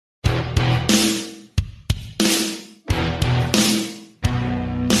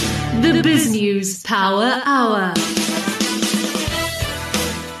The BizNews Power Hour.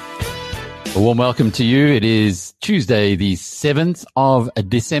 A warm welcome to you. It is Tuesday, the 7th of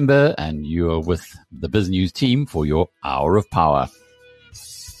December, and you are with the BizNews team for your Hour of Power.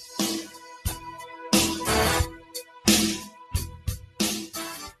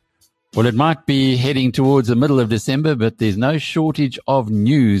 Well, it might be heading towards the middle of December, but there's no shortage of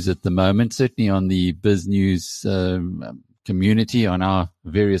news at the moment, certainly on the BizNews community, on our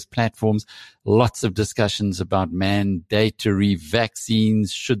various platforms. Lots of discussions about mandatory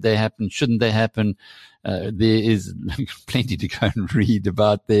vaccines. Should they happen? Shouldn't they happen? There is plenty to go and read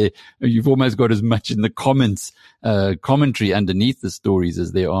about there. You've almost got as much in the comments, commentary underneath the stories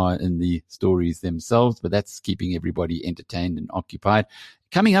as there are in the stories themselves, but that's keeping everybody entertained and occupied.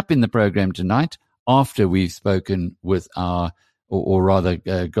 Coming up in the program tonight, after we've spoken with got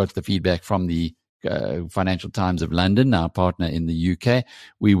the feedback from the Financial Times of London, our partner in the UK,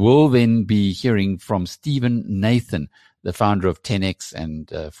 we will then be hearing from Stephen Nathan, the founder of 10X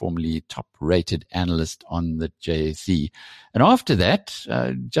and formerly top-rated analyst on the JSE. And after that,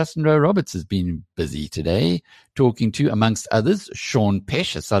 Justin Rowe-Roberts has been busy today talking to, amongst others, Sean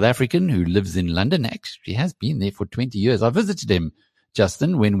Peche, a South African who lives in London. Actually, has been there for 20 years. I visited him,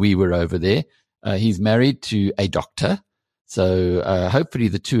 Justin, when we were over there. He's married to a doctor. So hopefully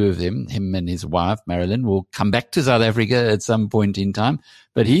the two of them, him and his wife, Marilyn, will come back to South Africa at some point in time.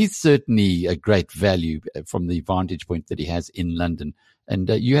 But he's certainly a great value from the vantage point that he has in London. And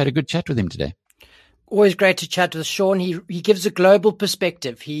you had a good chat with him today. Always great to chat with Sean. He gives a global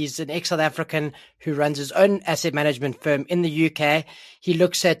perspective. He's an ex-South African who runs his own asset management firm in the UK. He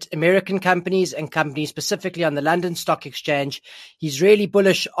looks at American companies and companies specifically on the London Stock Exchange. He's really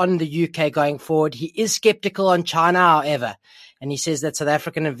bullish on the UK going forward. He is skeptical on China, however, and he says that South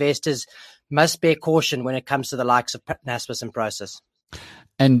African investors must bear caution when it comes to the likes of Naspers and Prosus.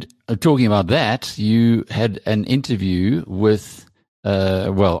 And talking about that, you had an interview with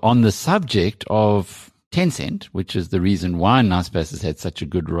on the subject of Tencent, which is the reason why Naspers has had such a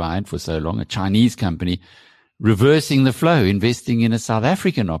good ride for so long, a Chinese company reversing the flow, investing in a South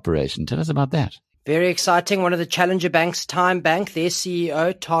African operation. Tell us about that. Very exciting. One of the challenger banks, Tyme Bank, their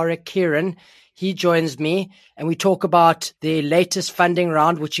CEO, Tauriq Keraan, he joins me and we talk about their latest funding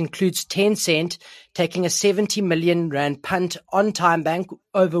round, which includes Tencent taking a 70 million rand punt on Tyme Bank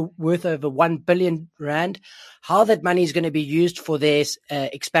worth over 1 billion rand, how that money is going to be used for their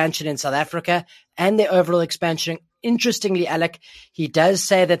expansion in South Africa and their overall expansion. Interestingly, Alec, he does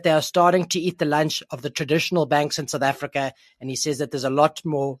say that they are starting to eat the lunch of the traditional banks in South Africa, and he says that there's a lot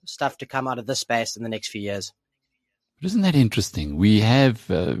more stuff to come out of this space in the next few years. But isn't that interesting? We have,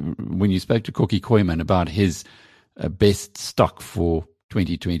 when you spoke to Corky Koyman about his best stock for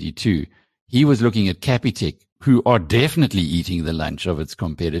 2022, he was looking at Capitec, who are definitely eating the lunch of its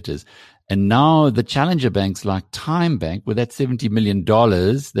competitors. And now the challenger banks like Tyme Bank, with that $70 million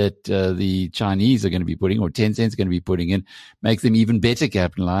that the Chinese are going to be putting, or Tencent's going to be putting in, makes them even better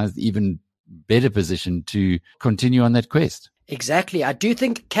capitalized, even better positioned to continue on that quest. Exactly. I do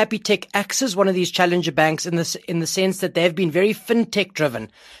think Capitec acts as one of these challenger banks in the sense that they've been very fintech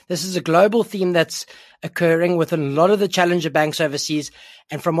driven. This is a global theme that's occurring with a lot of the challenger banks overseas.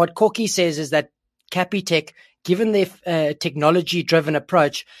 And from what Corky says is that Capitec, given their technology driven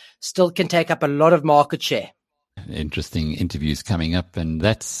approach, still can take up a lot of market share. Interesting interviews coming up, and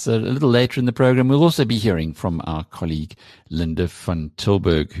that's a little later in the program. We'll also be hearing from our colleague Linda van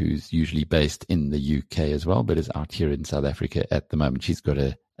Tilburg, who's usually based in the UK as well, but is out here in South Africa at the moment. She's got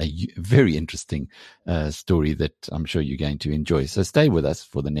a very interesting story that I'm sure you're going to enjoy. So stay with us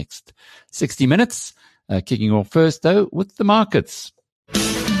for the next 60 minutes. Kicking off first, though, with the markets.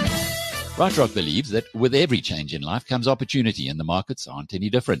 BrightRock believes that with every change in life comes opportunity, and the markets aren't any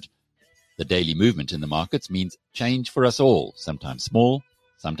different. The daily movement in the markets means change for us all, sometimes small,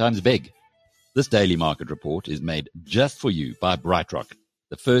 sometimes big. This daily market report is made just for you by BrightRock,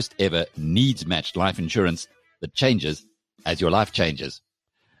 the first ever needs-matched life insurance that changes as your life changes.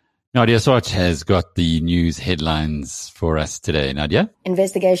 Nadia Swart has got the news headlines for us today. Nadia?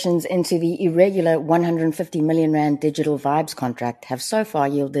 Investigations into the irregular 150 million rand digital vibes contract have so far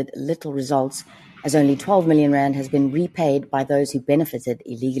yielded little results, as only 12 million rand has been repaid by those who benefited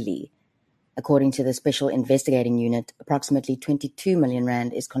illegally. According to the Special Investigating Unit, approximately 22 million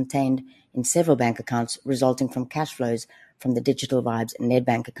rand is contained in several bank accounts resulting from cash flows from the Digital Vibes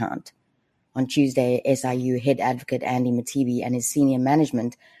Nedbank account. On Tuesday, SIU head advocate Andy Matibi and his senior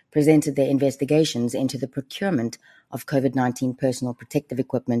management presented their investigations into the procurement of COVID-19 personal protective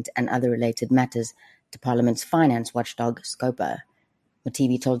equipment and other related matters to Parliament's finance watchdog, SCOPA.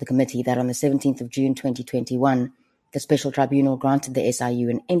 Matibi told the committee that on the 17th of June 2021, The special tribunal granted the SIU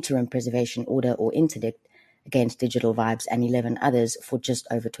an interim preservation order or interdict against Digital Vibes and 11 others for just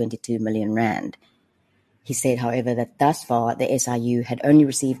over 22 million rand. He said, however, that thus far the SIU had only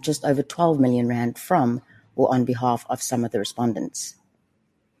received just over 12 million rand from or on behalf of some of the respondents.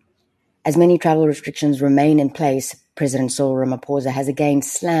 As many travel restrictions remain in place, President Cyril Ramaphosa has again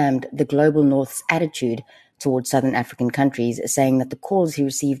slammed the global North's attitude towards Southern African countries, saying that the calls he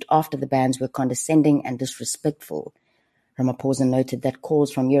received after the bans were condescending and disrespectful. Ramaphosa noted that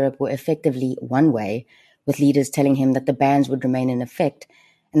calls from Europe were effectively one way, with leaders telling him that the bans would remain in effect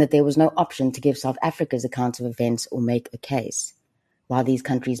and that there was no option to give South Africa's accounts of events or make a case. While these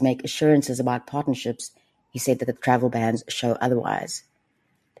countries make assurances about partnerships, he said that the travel bans show otherwise.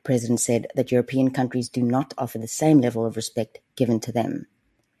 The president said that European countries do not offer the same level of respect given to them.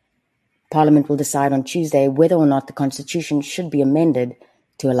 Parliament will decide on Tuesday whether or not the constitution should be amended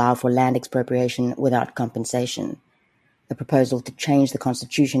to allow for land expropriation without compensation. A proposal to change the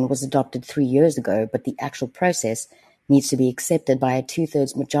constitution was adopted 3 years ago, but the actual process needs to be accepted by a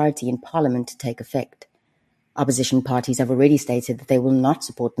two-thirds majority in Parliament to take effect. Opposition parties have already stated that they will not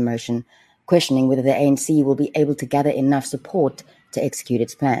support the motion, questioning whether the ANC will be able to gather enough support to execute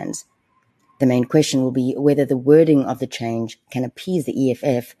its plans. The main question will be whether the wording of the change can appease the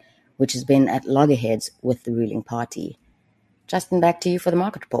EFF, which has been at loggerheads with the ruling party. Justin, back to you for the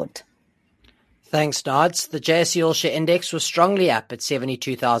market report. Thanks, Nods. The JSE All Share Index was strongly up at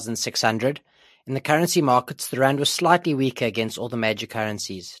 72,600. In the currency markets, the rand was slightly weaker against all the major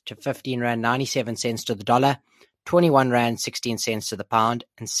currencies, to 15 rand 97 cents to the dollar, 21 rand 16 cents to the pound,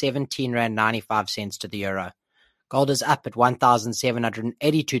 and 17 rand 95 cents to the euro. Gold is up at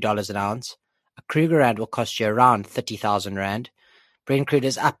 $1,782 an ounce. A Kruger rand will cost you around 30,000 rand. Brent crude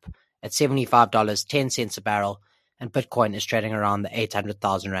is up at $75.10 a barrel, and Bitcoin is trading around the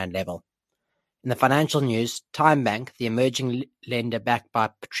 800,000 rand level. In the financial news, Tyme Bank, the emerging lender backed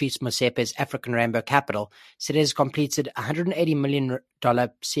by Patrice Motsepe's African Rainbow Capital, said it has completed a $180 million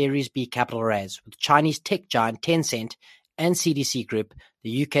Series B capital raise, with Chinese tech giant Tencent and CDC Group,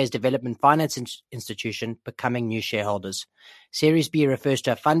 the UK's development finance institution, becoming new shareholders. Series B refers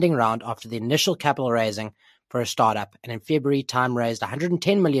to a funding round after the initial capital raising for a startup, and in February, Tyme raised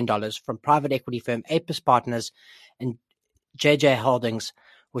 $110 million from private equity firm Apis Partners and JJ Holdings,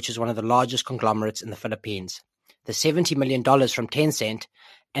 which is one of the largest conglomerates in the Philippines. The $70 million from Tencent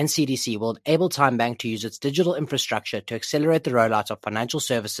and CDC will enable Tyme Bank to use its digital infrastructure to accelerate the rollout of financial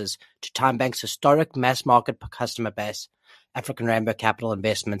services to Tyme Bank's historic mass-market customer base, African Rainbow Capital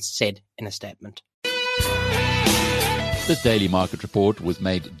Investments said in a statement. This daily market report was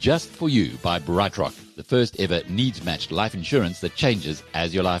made just for you by BrightRock, the first ever needs-matched life insurance that changes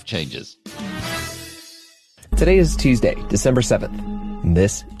as your life changes. Today is Tuesday, December 7th. And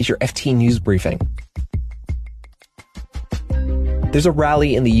this is your FT News Briefing. There's a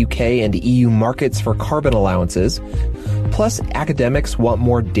rally in the UK and EU markets for carbon allowances. Plus, academics want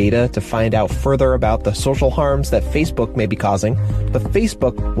more data to find out further about the social harms that Facebook may be causing, but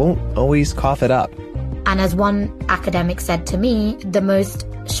Facebook won't always cough it up. And as one academic said to me, the most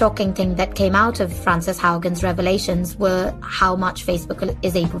shocking thing that came out of Frances Haugen's revelations were how much Facebook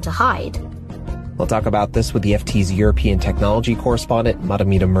is able to hide. We'll talk about this with the FT's European technology correspondent,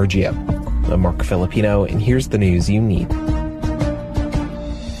 Madamita Murgia. I'm Mark Filipino, and here's the news you need.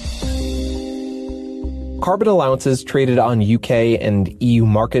 Carbon allowances traded on UK and EU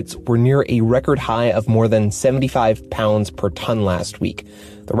markets were near a record high of more than £75 per tonne last week.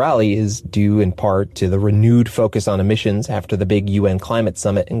 The rally is due in part to the renewed focus on emissions after the big UN climate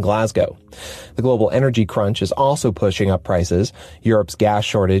summit in Glasgow. The global energy crunch is also pushing up prices. Europe's gas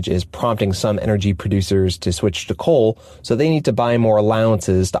shortage is prompting some energy producers to switch to coal, so they need to buy more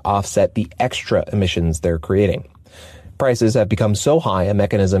allowances to offset the extra emissions they're creating. Prices have become so high, a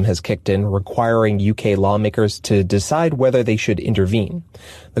mechanism has kicked in requiring UK lawmakers to decide whether they should intervene.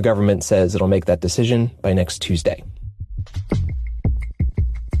 The government says it'll make that decision by next Tuesday.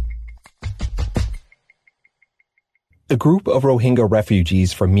 A group of Rohingya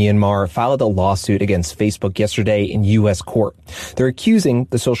refugees from Myanmar filed a lawsuit against Facebook yesterday in U.S. court. They're accusing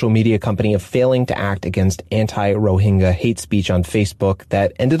the social media company of failing to act against anti-Rohingya hate speech on Facebook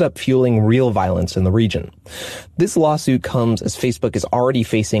that ended up fueling real violence in the region. This lawsuit comes as Facebook is already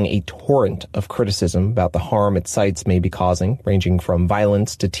facing a torrent of criticism about the harm its sites may be causing, ranging from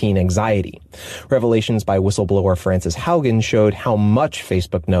violence to teen anxiety. Revelations by whistleblower Frances Haugen showed how much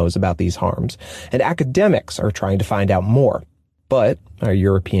Facebook knows about these harms, and academics are trying to find out more. But our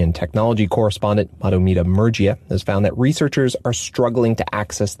European technology correspondent, Madamita Murgia, has found that researchers are struggling to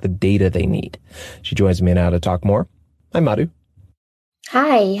access the data they need. She joins me now to talk more. Hi, Madhu.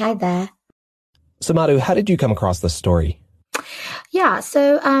 Hi there. So Madhu, how did you come across this story? Yeah,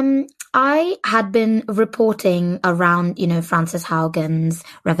 so I had been reporting around, Frances Haugen's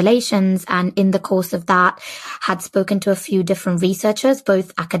revelations, and in the course of that had spoken to a few different researchers,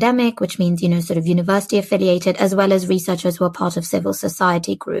 both academic, which means, sort of university affiliated, as well as researchers who are part of civil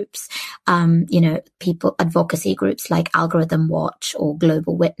society groups, advocacy groups like Algorithm Watch or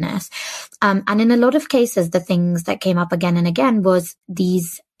Global Witness. And in a lot of cases, the things that came up again and again was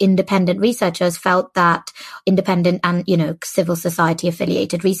these independent researchers felt that independent and, civil society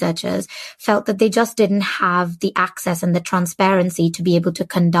affiliated researchers felt that they just didn't have the access and the transparency to be able to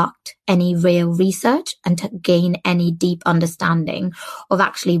conduct any real research and to gain any deep understanding of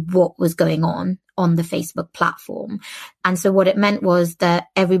actually what was going on the Facebook platform. And so what it meant was that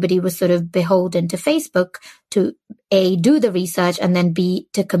everybody was sort of beholden to Facebook to A, do the research, and then B,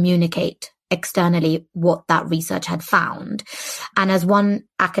 to communicate externally what that research had found. And as one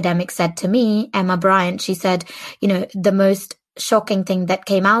academic said to me, Emma Bryant, she said, the most shocking thing that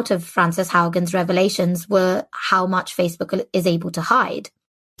came out of Frances Haugen's revelations were how much Facebook is able to hide.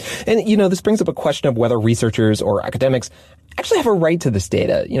 And, this brings up a question of whether researchers or academics actually have a right to this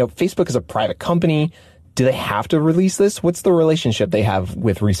data. Facebook is a private company. Do they have to release this? What's the relationship they have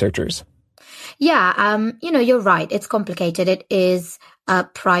with researchers? Yeah, you're right. It's complicated. It is a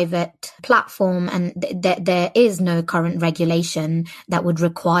private platform, and there is no current regulation that would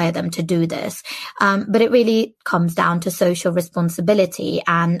require them to do this. But it really comes down to social responsibility.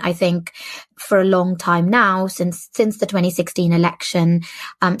 And I think for a long time now, since the 2016 election,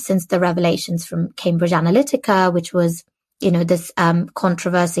 since the revelations from Cambridge Analytica, which was this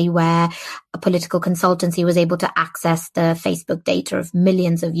controversy where a political consultancy was able to access the Facebook data of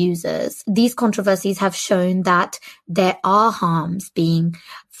millions of users. These controversies have shown that there are harms being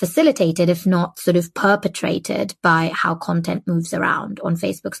facilitated, if not sort of perpetrated, by how content moves around on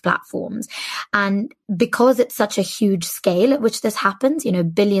Facebook's platforms. And because it's such a huge scale at which this happens,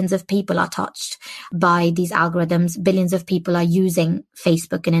 billions of people are touched by these algorithms, billions of people are using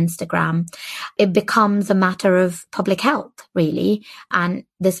Facebook and Instagram, it becomes a matter of public health, really. And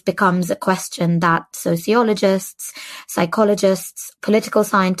this becomes a question that sociologists, psychologists, political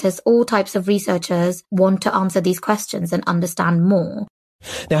scientists, all types of researchers want to answer these questions and understand more.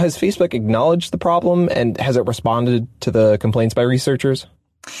 Now, has Facebook acknowledged the problem, and has it responded to the complaints by researchers?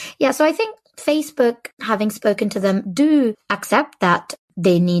 Yeah, so I think Facebook, having spoken to them, do accept that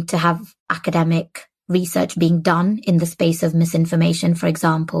they need to have academic research being done in the space of misinformation, for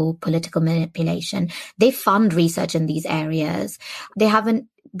example, political manipulation. They fund research in these areas. They haven't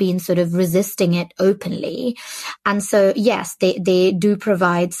been sort of resisting it openly. And so, yes, they do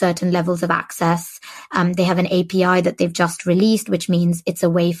provide certain levels of access. They have an API that they've just released, which means it's a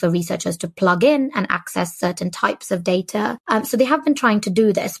way for researchers to plug in and access certain types of data. So they have been trying to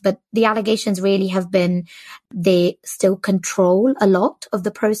do this, but the allegations really have been they still control a lot of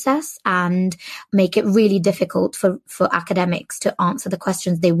the process and make it really difficult for academics to answer the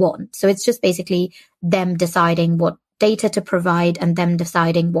questions they want. So it's just basically them deciding what data to provide and them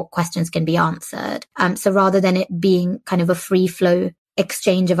deciding what questions can be answered. So rather than it being kind of a free flow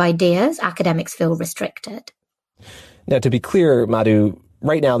exchange of ideas, academics feel restricted. Now, to be clear, Madhu,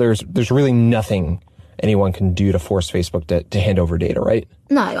 right now there's really nothing anyone can do to force Facebook to hand over data, right?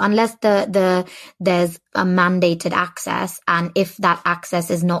 No, unless there's a mandated access, and if that access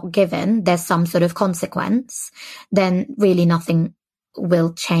is not given, there's some sort of consequence, then really nothing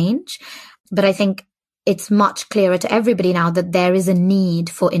will change. But I think it's much clearer to everybody now that there is a need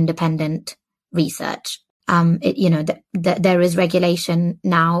for independent research. There is regulation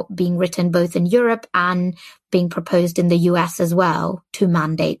now being written both in Europe and being proposed in the US as well to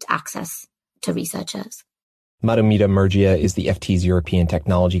mandate access to researchers. Madhumita Murgia is the FT's European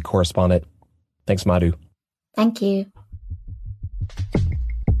technology correspondent. Thanks, Madhu. Thank you.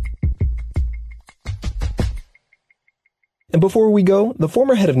 And before we go, the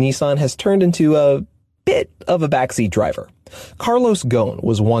former head of Nissan has turned into a bit of a backseat driver. Carlos Ghosn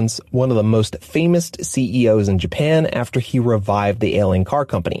was once one of the most famous CEOs in Japan after he revived the ailing car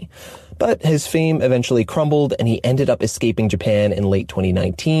company. But his fame eventually crumbled, and he ended up escaping Japan in late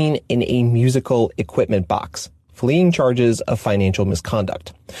 2019 in a musical equipment box, fleeing charges of financial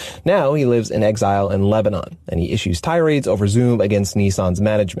misconduct. Now he lives in exile in Lebanon, and he issues tirades over Zoom against Nissan's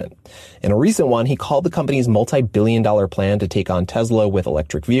management. In a recent one, he called the company's multi-billion-dollar plan to take on Tesla with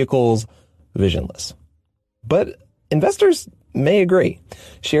electric vehicles visionless. But investors may agree.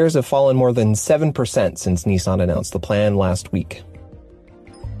 Shares have fallen more than 7% since Nissan announced the plan last week.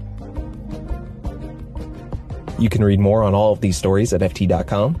 You can read more on all of these stories at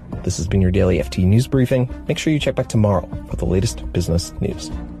FT.com. This has been your daily FT News Briefing. Make sure you check back tomorrow for the latest business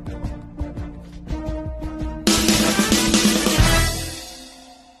news.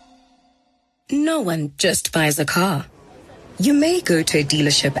 no one just buys a car. You may go to a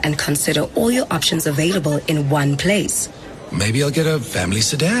dealership and consider all your options available in one place. Maybe I'll get a family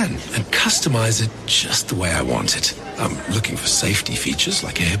sedan and customize it just the way I want it. I'm looking for safety features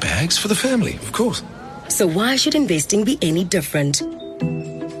like airbags for the family, of course. So why should investing be any different?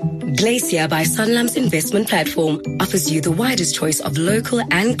 Glacier by Sanlam's investment platform offers you the widest choice of local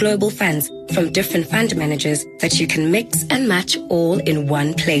and global funds from different fund managers that you can mix and match all in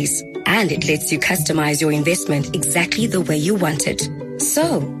one place. And it lets you customize your investment exactly the way you want it.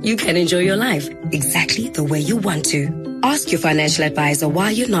 So you can enjoy your life exactly the way you want to. Ask your financial advisor why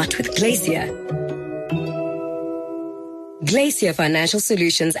you're not with Glacier. Glacier Financial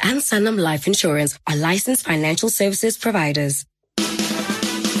Solutions and Sanlam Life Insurance are licensed financial services providers.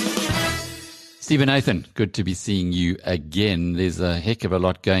 Stephen Nathan, good to be seeing you again. There's a heck of a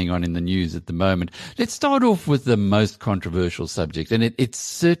lot going on in the news at the moment. Let's start off with the most controversial subject, and it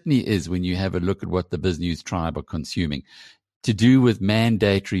certainly is when you have a look at what the BizNews tribe are consuming, to do with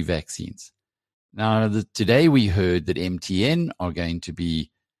mandatory vaccines. Now, today we heard that MTN are going to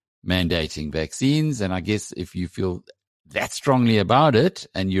be mandating vaccines, and I guess if you feel that strongly about it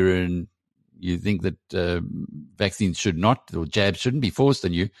and you think that vaccines should not, or jabs shouldn't be forced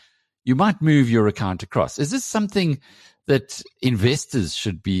on you, you might move your account across. Is this something that investors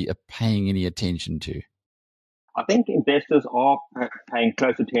should be paying any attention to? I think investors are paying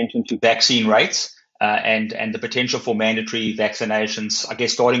close attention to vaccine rates and the potential for mandatory vaccinations, I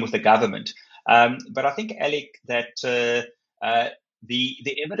guess, starting with the government. But I think, Alec, that the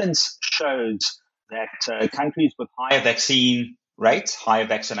evidence shows that countries with higher vaccine rates, higher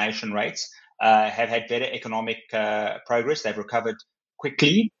vaccination rates, have had better economic progress. They've recovered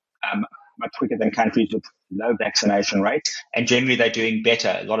quickly. Much quicker than countries with low vaccination rates, and generally they're doing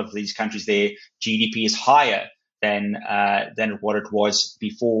better. A lot of these countries, their GDP is higher than what it was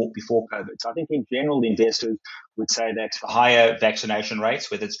before COVID. So I think in general, investors would say that higher vaccination rates,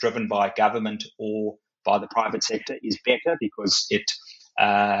 whether it's driven by government or by the private sector, is better because it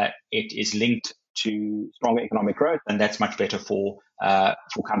is linked to stronger economic growth, and that's much better for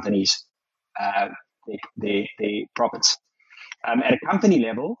companies, their profits. At a company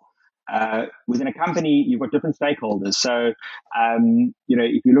level. Within a company, you've got different stakeholders. So,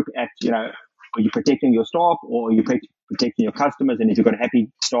 if you look at, are you protecting your staff or are you protecting your customers? And if you've got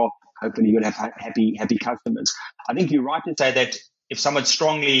happy staff, hopefully you'll have happy customers. I think you're right to say that if someone's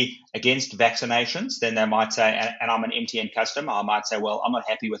strongly against vaccinations, then they might say, and I'm an MTN customer, I might say, well, I'm not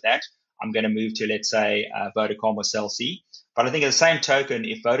happy with that. I'm going to move to, let's say, Vodacom or Cell C. But I think at the same token,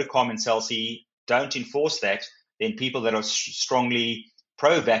 if Vodacom and Cell C don't enforce that, then people that are strongly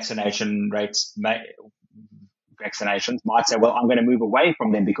pro-vaccination rates, vaccinations might say, well, I'm going to move away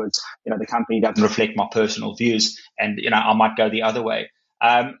from them because, the company doesn't reflect my personal views and, I might go the other way.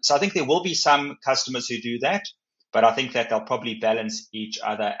 So I think there will be some customers who do that, but I think that they'll probably balance each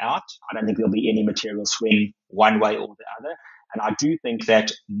other out. I don't think there'll be any material swing one way or the other. And I do think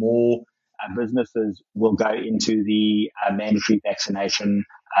that more businesses will go into the mandatory vaccination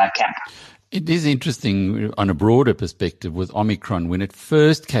camp. It is interesting on a broader perspective with Omicron when it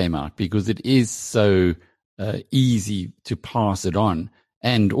first came out, because it is so easy to pass it on,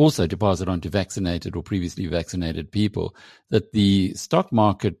 and also to pass it on to vaccinated or previously vaccinated people, that the stock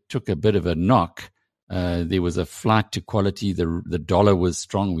market took a bit of a knock. There was a flight to quality. The dollar was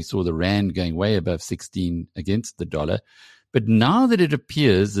strong. We saw the rand going way above 16 against the dollar. But now that it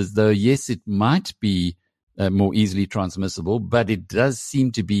appears as though, yes, it might be more easily transmissible, but it does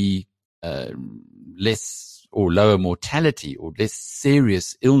seem to be less or lower mortality or less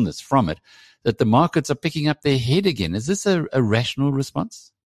serious illness from it, that the markets are picking up their head again. Is this a rational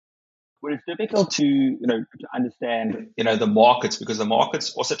response? Well, it's difficult to understand, the markets, because the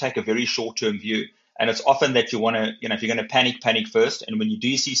markets also take a very short-term view. And it's often that you want to, if you're going to panic first. And when you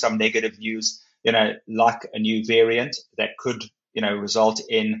do see some negative news, like a new variant that could, result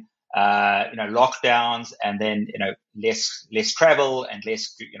in, lockdowns and then, less travel and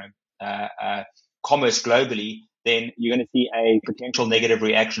less, commerce globally, then you're going to see a potential negative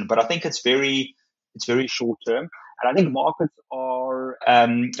reaction. But I think it's very short term. And I think markets are a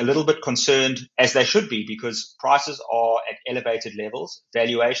little bit concerned, as they should be, because prices are at elevated levels,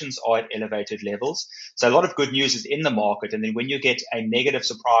 valuations are at elevated levels. So a lot of good news is in the market. And then when you get a negative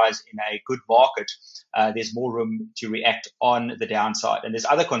surprise in a good market, there's more room to react on the downside. And there's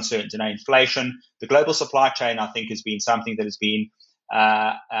other concerns, inflation. The global supply chain, I think, has been something that has been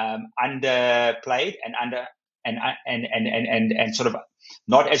underplayed and sort of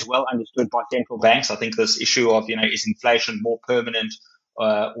not as well understood by central banks. I think this issue of, is inflation more permanent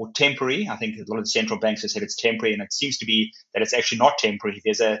or temporary? I think a lot of the central banks have said it's temporary, and it seems to be that it's actually not temporary.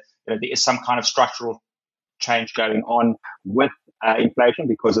 There's a there is some kind of structural change going on with inflation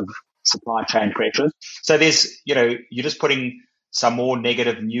because of supply chain pressures. So you're just putting some more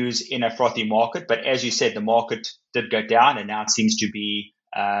negative news in a frothy market. But as you said, the market did go down, and now it seems to be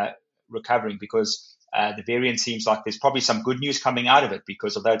recovering because the variant seems like there's probably some good news coming out of it,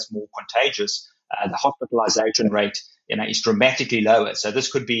 because although it's more contagious, the hospitalization rate is dramatically lower. So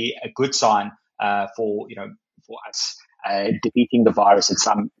this could be a good sign for us defeating the virus at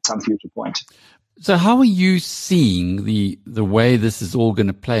some future point. So how are you seeing the way this is all going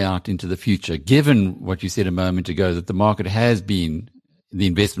to play out into the future, given what you said a moment ago, that the market has been, the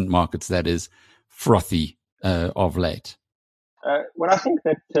investment markets, that is, frothy of late? Well, I think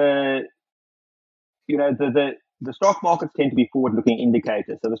that, the stock markets tend to be forward-looking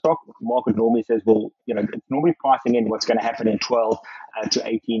indicators. So the stock market normally says, well, it's normally pricing in what's going to happen in 12 to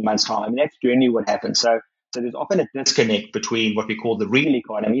 18 months' time. I mean, that's generally what happens. So there's often a disconnect between what we call the real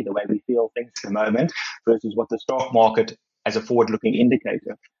economy, the way we feel things at the moment, versus what the stock market as a forward-looking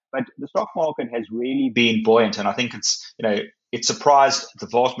indicator. But the stock market has really been buoyant, and I think it surprised the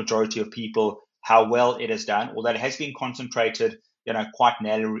vast majority of people how well it has done, although it has been concentrated, quite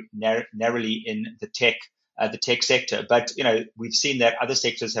narrowly in the tech sector. But, we've seen that other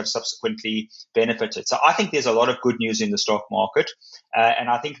sectors have subsequently benefited. So I think there's a lot of good news in the stock market. And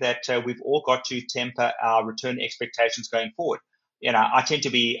I think that we've all got to temper our return expectations going forward. I tend to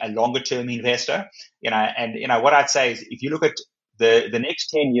be a longer term investor, and what I'd say is, if you look at the next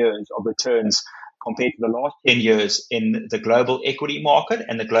 10 years of returns compared to the last 10 years in the global equity market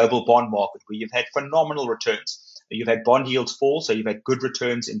and the global bond market, where you've had phenomenal returns. You've had bond yields fall, so you've had good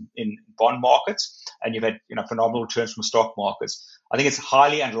returns in bond markets, and you've had phenomenal returns from stock markets. I think it's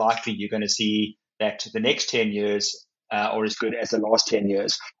highly unlikely you're going to see that the next 10 years are as good as the last 10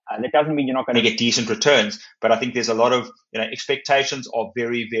 years. That doesn't mean you're not going to get decent returns, but I think there's a lot of expectations are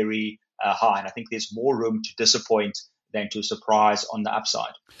very, very high, and I think there's more room to disappoint than to surprise on the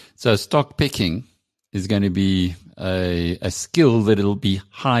upside. So stock picking is going to be a skill that it'll be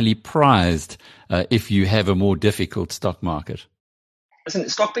highly prized if you have a more difficult stock market. Listen,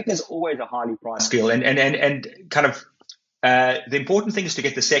 stock picking is always a highly prized skill, and kind of the important thing is to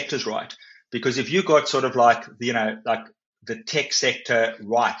get the sectors right, because if you got sort of like the tech sector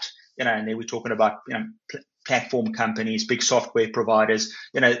right, and then we're talking about platform companies, big software providers,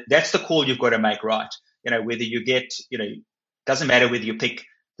 that's the call you've got to make right. Whether you get, doesn't matter whether you pick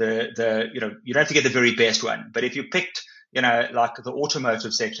you don't have to get the very best one, but if you picked, like the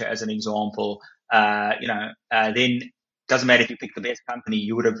automotive sector as an example, then doesn't matter if you pick the best company,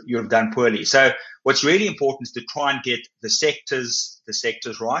 you would have done poorly. So what's really important is to try and get the sectors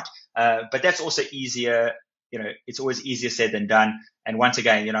right. But that's also easier. It's always easier said than done. And once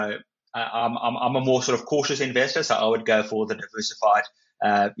again, I'm a more sort of cautious investor, so I would go for the diversified,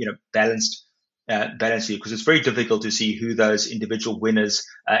 balanced view, because it's very difficult to see who those individual winners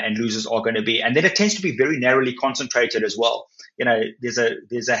and losers are going to be. And then it tends to be very narrowly concentrated as well. There's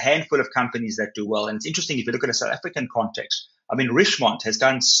a handful of companies that do well. And it's interesting if you look at a South African context. I mean, Richemont has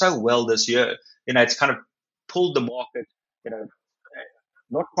done so well this year. It's kind of pulled the market,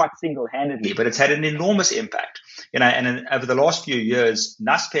 not quite single-handedly, but it's had an enormous impact. And over the last few years,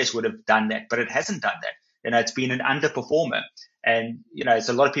 Naspers would have done that, but it hasn't done that. It's been an underperformer. And, it's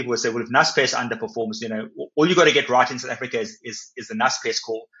a lot of people would say, well, if Naspers underperforms, all you got to get right in South Africa is the Naspers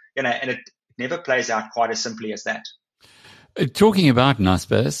call, and it never plays out quite as simply as that. Talking about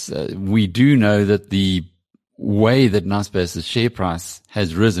Naspers, we do know that the way that Naspers' share price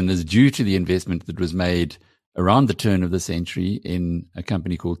has risen is due to the investment that was made around the turn of the century in a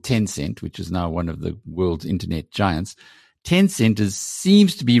company called Tencent, which is now one of the world's internet giants. Tencent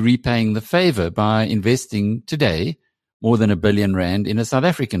seems to be repaying the favor by investing today more than R1 billion in a South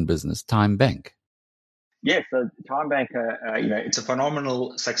African business, Tyme Bank. Yes, so Tyme Bank, it's a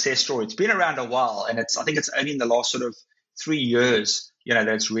phenomenal success story. It's been around a while, and I think it's only in the last sort of 3 years, that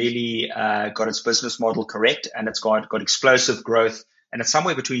it's really got its business model correct, and it's got explosive growth, and it's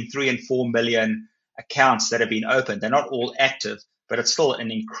somewhere between 3 and 4 million accounts that have been opened. They're not all active, but it's still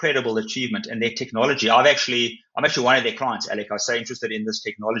an incredible achievement. And their technology, I'm actually one of their clients, Alec. I was so interested in this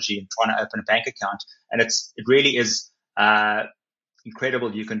technology and trying to open a bank account, and it really is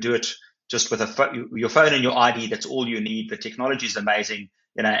incredible. You can do it just with your phone and your ID. That's all you need. The technology is amazing,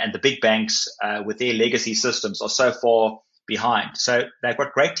 and the big banks with their legacy systems are so far behind. So they've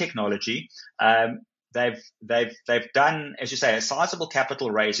got great technology. they've done, as you say, a sizable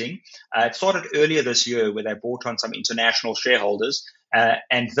capital raising. It started earlier this year where they brought on some international shareholders.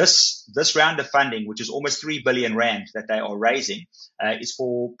 And this round of funding, which is almost 3 billion rand that they are raising, is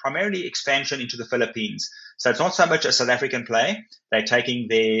for primarily expansion into the Philippines. So it's not so much a South African play. They're taking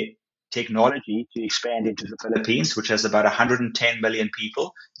their technology to expand into the Philippines, which has about 110 million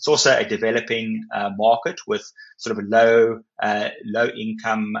people. It's also a developing market with sort of low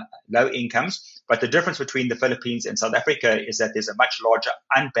incomes. But the difference between the Philippines and South Africa is that there's a much larger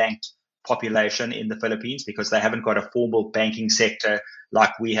unbanked population in the Philippines because they haven't got a formal banking sector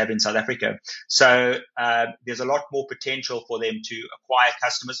like we have in South Africa. So there's a lot more potential for them to acquire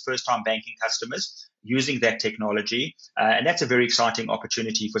customers, first-time banking customers, using that technology. And that's a very exciting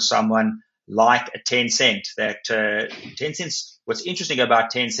opportunity for someone like a Tencent. What's interesting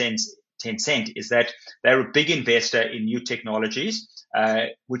about Tencent is that they're a big investor in new technologies,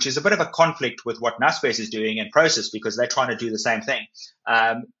 which is a bit of a conflict with what Naspers is doing and Prosus because they're trying to do the same thing.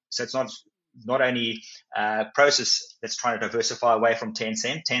 So it's not only Prosus that's trying to diversify away from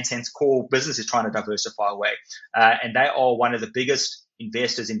Tencent. Tencent's core business is trying to diversify away. And they are one of the biggest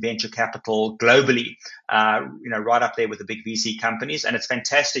investors in venture capital globally, right up there with the big VC companies. And it's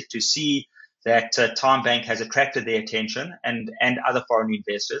fantastic to see that Tyme Bank has attracted their attention and other foreign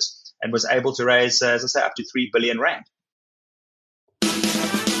investors and was able to raise, as I say, up to 3 billion rand.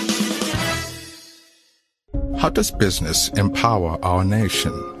 How does business empower our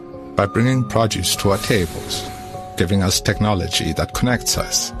nation? By bringing produce to our tables, giving us technology that connects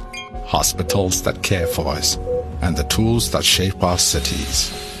us, hospitals that care for us, and the tools that shape our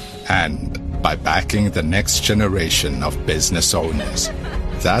cities. And by backing the next generation of business owners.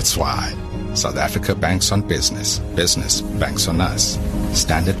 That's why South Africa banks on business. Business banks on us.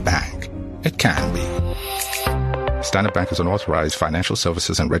 Standard Bank. It can be. Standard Bank is an authorized financial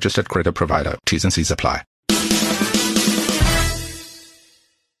services and registered credit provider. T's and C's apply.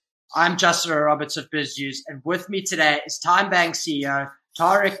 I'm Justin Roberts of BizNews, and with me today is Tyme Bank CEO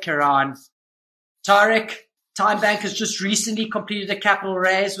Tauriq Keraan. Tauriq, Tyme Bank has just recently completed a capital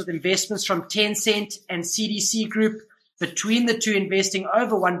raise with investments from Tencent and CDC Group, between the two investing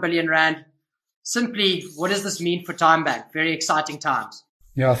over 1 billion rand. Simply, what does this mean for Tyme Bank? Very exciting times.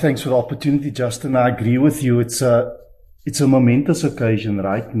 Yeah, thanks for the opportunity, Justin. I agree with you. It's a momentous occasion,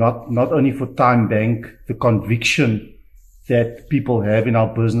 right? Not only for Tyme Bank, the conviction that people have in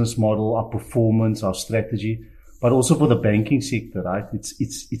our business model, our performance, our strategy, but also for the banking sector, right?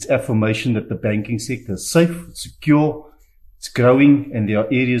 It's affirmation that the banking sector is safe, secure, it's growing, and there are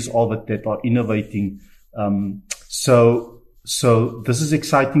areas of it that are innovating. So this is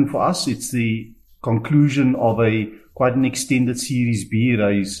exciting for us. It's the conclusion of quite an extended Series B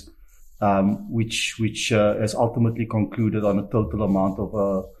raise, which has ultimately concluded on a total amount of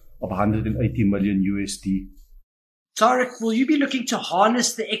 $180 million USD. Tauriq, will you be looking to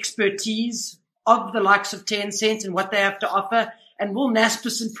harness the expertise of the likes of Tencent and what they have to offer? And will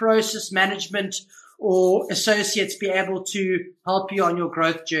Naspers and Prosus management or associates be able to help you on your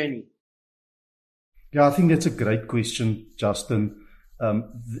growth journey? Yeah, I think that's a great question, Justin.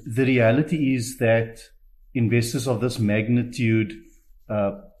 The reality is that investors of this magnitude,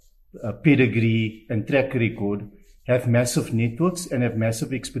 pedigree and track record have massive networks and have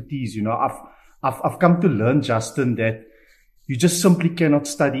massive expertise. I've come to learn, Justin, that you just simply cannot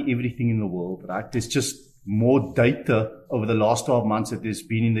study everything in the world, right? There's just more data over the last 12 months that there's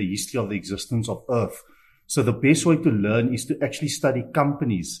been in the history of the existence of Earth. So the best way to learn is to actually study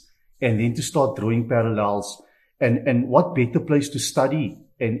companies and then to start drawing parallels. And what better place to study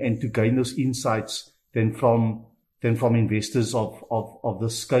and to gain those insights than from investors of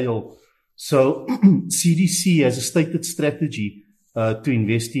this scale. So CDC has a stated strategy to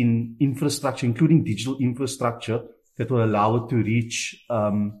invest in infrastructure, including digital infrastructure, that will allow it to reach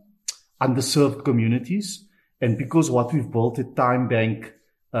underserved communities. And because what we've built at Tyme Bank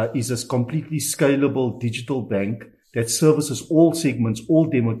is a completely scalable digital bank that services all segments, all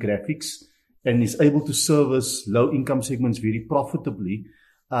demographics, and is able to service low-income segments very profitably,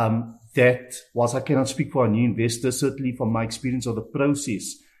 that whilst I cannot speak for our new investors, certainly from my experience of the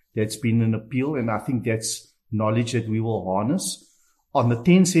process, that's been an appeal, and I think that's knowledge that we will harness. On the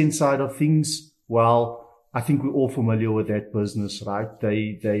Tencent side of things, well, I think we're all familiar with that business, right?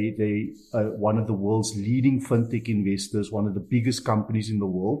 They are one of the world's leading fintech investors, one of the biggest companies in the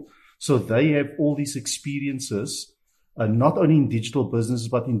world. So they have all these experiences, not only in digital businesses,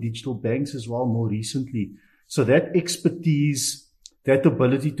 but in digital banks as well, more recently. So that expertise, that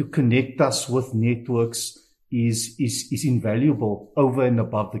ability to connect us with networks is invaluable over and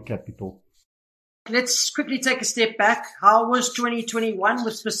above the capital. Let's quickly take a step back. How was 2021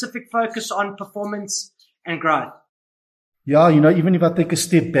 with specific focus on performance and growth? Yeah, even if I take a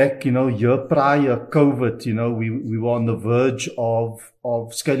step back, year prior COVID, we were on the verge of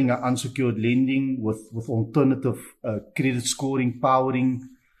scaling our unsecured lending with alternative credit scoring, powering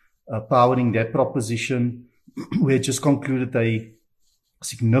that proposition. We had just concluded a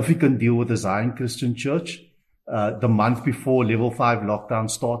significant deal with the Zion Christian Church the month before level 5 lockdown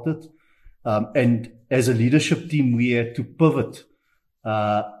started. And as a leadership team, we had to pivot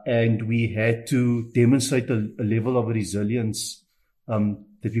and we had to demonstrate a level of resilience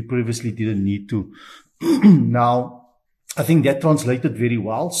that we previously didn't need to. Now, I think that translated very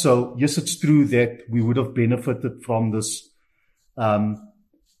well. So yes, it's true that we would have benefited from this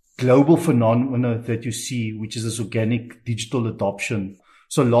global phenomena that you see, which is this organic digital adoption.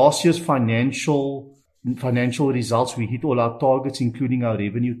 So last year's financial results, we hit all our targets, including our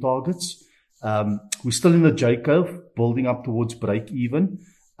revenue targets. We're still in the J curve, building up towards break even.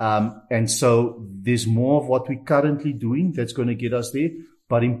 And so there's more of what we're currently doing that's going to get us there.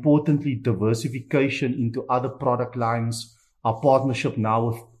 But importantly, diversification into other product lines. Our partnership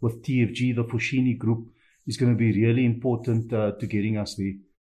now with TFG, the Fushini Group, is going to be really important to getting us there.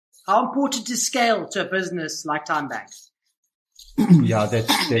 How important is scale to a business like Tyme Bank? Yeah, that's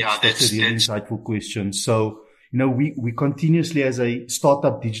a really insightful question. So, we continuously, as a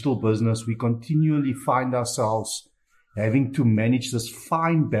startup digital business, we continually find ourselves having to manage this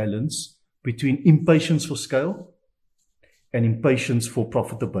fine balance between impatience for scale and impatience for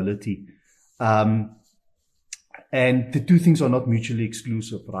profitability. And the two things are not mutually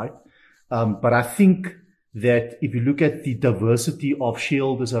exclusive, right? But I think that if you look at the diversity of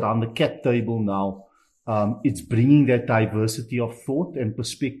shareholders around the cap table now, it's bringing that diversity of thought and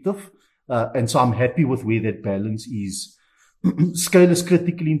perspective. And so I'm happy with where that balance is. Scale is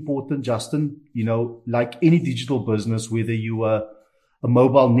critically important, Justin. Like any digital business, whether you are a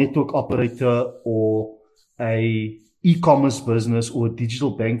mobile network operator or a e-commerce business or a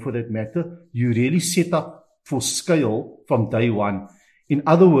digital bank for that matter, you really set up for scale from day one. In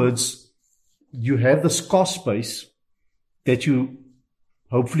other words, you have this cost base that you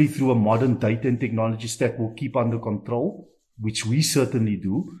hopefully through a modern data and technology stack will keep under control, which we certainly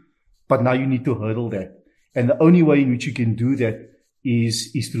do. But now you need to hurdle that. And the only way in which you can do that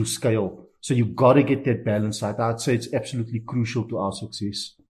is through scale. So you've got to get that balance right. I'd say it's absolutely crucial to our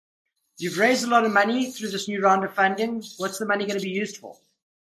success. You've raised a lot of money through this new round of funding. What's the money going to be used for?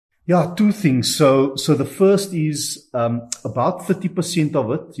 Yeah, two things. So the first is about 30%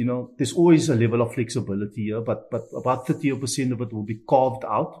 of it, there's always a level of flexibility here, but about 30% of it will be carved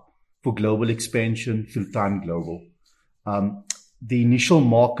out for global expansion through Tyme Global. The initial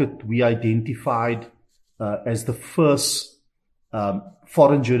market we identified as the first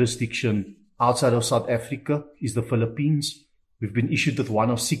foreign jurisdiction outside of South Africa is the Philippines. We've been issued with one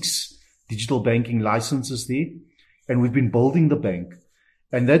of 6 digital banking licenses there, and we've been building the bank.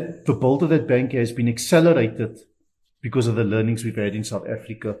 And the build of that bank has been accelerated because of the learnings we've had in South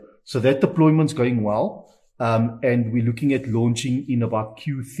Africa. So that deployment's going well. And we're looking at launching in about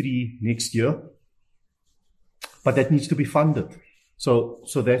Q3 next year. But that needs to be funded. So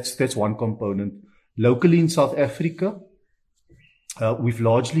that's one component. Locally in South Africa, we've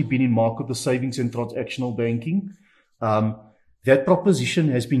largely been in market with savings and transactional banking. That proposition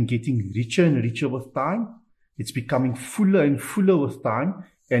has been getting richer and richer with time. It's becoming fuller and fuller with time,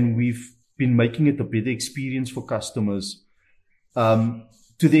 and we've been making it a better experience for customers. To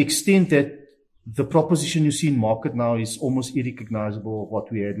the extent that the proposition you see in market now is almost irrecognizable of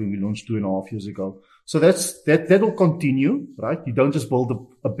what we had when we launched 2.5 years ago. So that will continue, right? You don't just build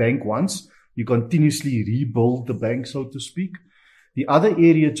a bank once. You continuously rebuild the bank, so to speak. The other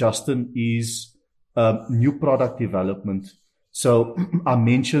area, Justin, is new product development. So I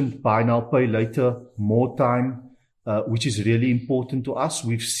mentioned buy now, pay later, more time, which is really important to us.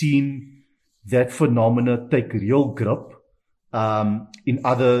 We've seen that phenomena take real grip in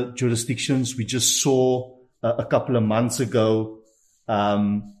other jurisdictions. We just saw a couple of months ago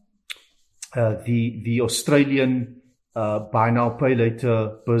the Australian buy now, pay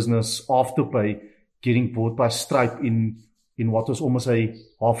later business, Afterpay, getting bought by Stripe in what was almost a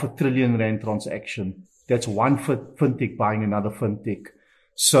R500 billion transaction. That's one fintech buying another fintech.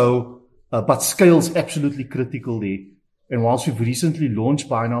 So, but scale's absolutely critical there. And whilst we've recently launched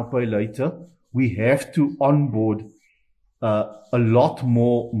buy now, pay later, we have to onboard a lot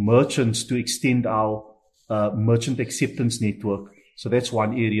more merchants to extend our merchant acceptance network. So that's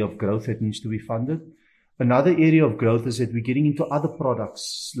one area of growth that needs to be funded. Another area of growth is that we're getting into other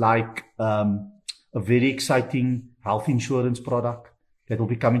products like a very exciting health insurance product that will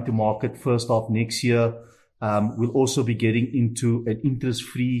be coming to market first half next year. We'll also be getting into an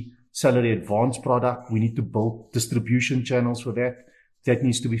interest-free salary advance product. We need to build distribution channels for that. That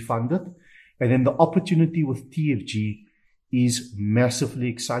needs to be funded. And then the opportunity with TFG is massively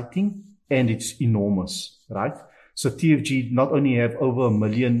exciting and it's enormous, right? So TFG not only have over 1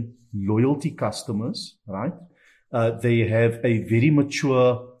 million loyalty customers, right? They have a very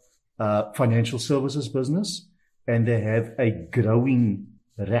mature financial services business, and they have a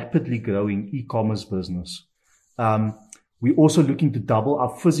rapidly growing e-commerce business. We're also looking to double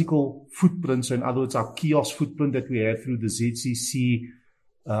our physical footprint. So in other words, our kiosk footprint that we have through the ZCC,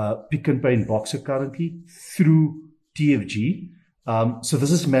 Pick n Pay and Boxer currently through TFG. So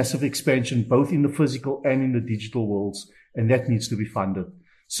this is massive expansion, both in the physical and in the digital worlds, and that needs to be funded.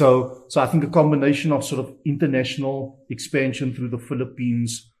 So I think a combination of sort of international expansion through the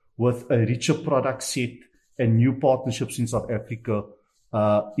Philippines with a richer product set and new partnerships in South Africa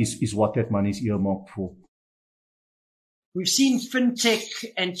is what that money is earmarked for. We've seen fintech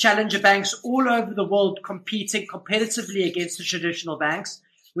and challenger banks all over the world competing competitively against the traditional banks.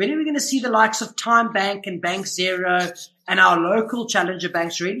 When are we going to see the likes of Tyme Bank and Bank Zero and our local challenger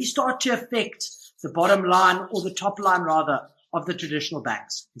banks really start to affect the bottom line, or the top line rather, of the traditional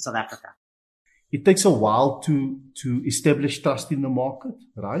banks in South Africa? It takes a while to establish trust in the market,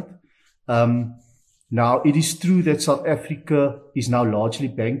 right? Now, it is true that South Africa is now largely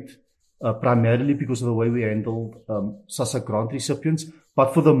banked, primarily because of the way we handled SASSA grant recipients.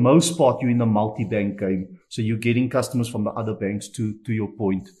 But for the most part, you're in a multi-bank game. So you're getting customers from the other banks, to your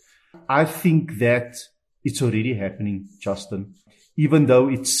point. I think that it's already happening, Justin, even though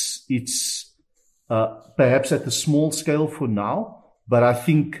it's perhaps at a small scale for now. But I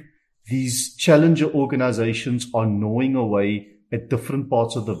think these challenger organizations are gnawing away at different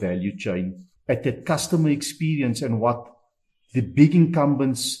parts of the value chain, at that customer experience and what the big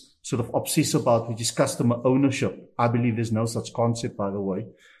incumbents sort of obsess about, which is customer ownership. I believe there's no such concept, by the way.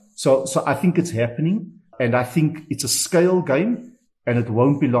 So I think it's happening, and I think it's a scale game, and it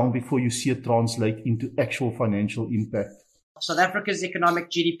won't be long before you see it translate into actual financial impact. South Africa's economic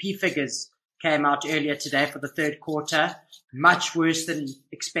GDP figures came out earlier today for the third quarter, much worse than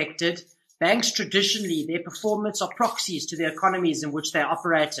expected. Banks traditionally, their performance are proxies to the economies in which they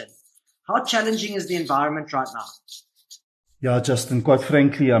operate in. How challenging is the environment right now? Yeah, Justin, quite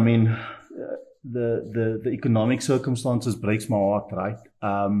frankly, I mean, the economic circumstances breaks my heart, right?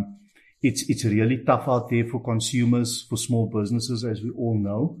 It's really tough out there for consumers, for small businesses, as we all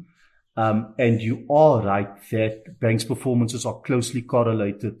know. And you are right that banks' performances are closely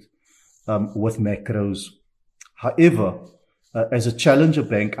correlated with macros. However, as a challenger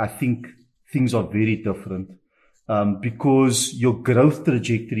bank, I think things are very different, because your growth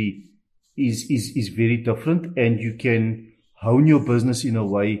trajectory is very different, and you can hone your business in a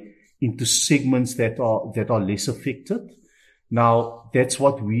way into segments that are less affected. Now, that's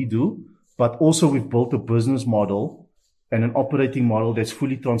what we do, but also we've built a business model and an operating model that's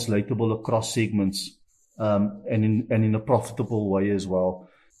fully translatable across segments, and in a profitable way as well.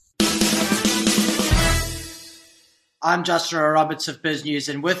 I'm Joshua Roberts of BizNews,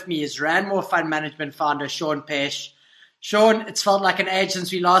 and with me is Randmore Fund Management founder Sean Peche. Sean, it's felt like an age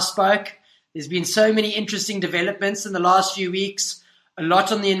since we last spoke. There's been so many interesting developments in the last few weeks, a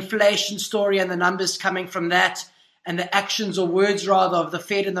lot on the inflation story and the numbers coming from that, and the actions, or words rather, of the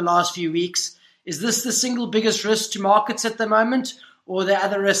Fed in the last few weeks. Is this the single biggest risk to markets at the moment, or are there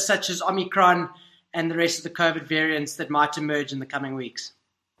other risks such as Omicron and the rest of the COVID variants that might emerge in the coming weeks?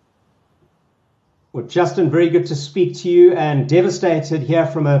 Well, Justin, very good to speak to you, and devastated here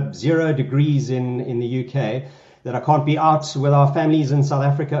from 0 degrees in the UK that I can't be out with our families in South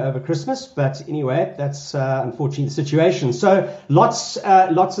Africa over Christmas. But anyway, that's unfortunately the situation. So lots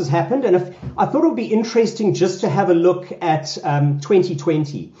has happened, and I thought it would be interesting just to have a look at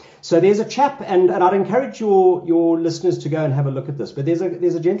 2020. So there's a chap, and I'd encourage your listeners to go and have a look at this. But there's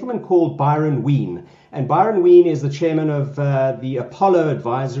a gentleman called Byron Ween, and Byron Ween is the chairman of the Apollo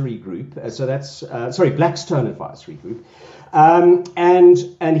Advisory Group. So that's Blackstone Advisory Group,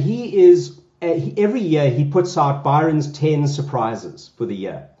 and he is. Every year he puts out Byron's 10 surprises for the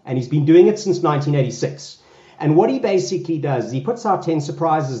year, and he's been doing it since 1986. And what he basically does is he puts out 10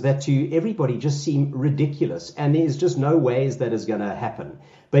 surprises that to everybody just seem ridiculous, and there's just no ways that is going to happen.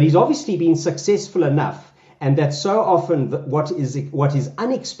 But he's obviously been successful enough, and that so often what is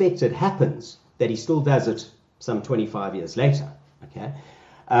unexpected happens that he still does it some 25 years later. Okay.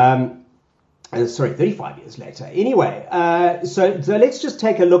 35 years later. Anyway, so let's just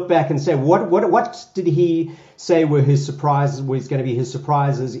take a look back and say what did he say were his surprises? Was going to be his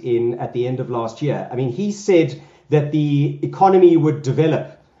surprises at the end of last year? I mean, he said that the economy would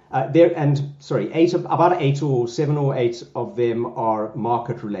develop. About 8 or 7 or 8 of them are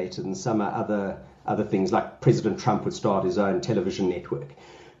market related, and some are other things, like President Trump would start his own television network.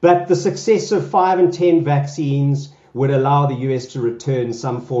 But the success of 5 and 10 vaccines would allow the US to return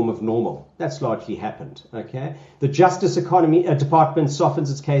some form of normal. That's largely happened. Okay, the Justice Department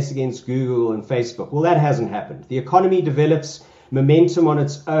softens its case against Google and Facebook. Well, that hasn't happened. The economy develops momentum on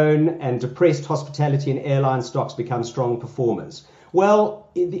its own, and depressed hospitality and airline stocks become strong performers. Well,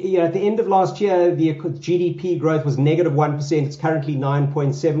 at the end of last year, the GDP growth was negative 1%. It's currently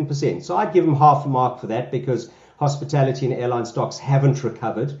 9.7%. So I'd give them half a mark for that, because hospitality and airline stocks haven't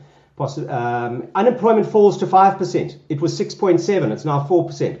recovered. Unemployment falls to 5%. It was 6.7. It's now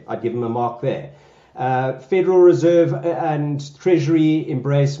 4%. I'd give them a mark there. Federal Reserve and Treasury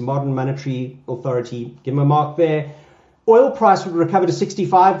embrace modern monetary authority. Give them a mark there. Oil price would recover to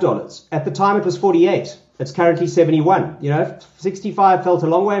 $65. At the time, it was 48. It's currently 71. 65 felt a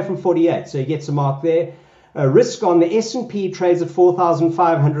long way from 48, so he gets a mark there. Risk on the S&P trades at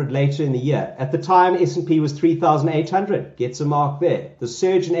 4,500 later in the year. At the time, S&P was 3,800. Gets a mark there. The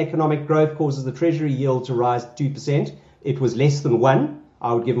surge in economic growth causes the Treasury yield to rise 2%. It was less than 1.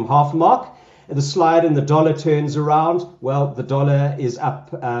 I would give them half a mark. The slide in the dollar turns around. Well, the dollar is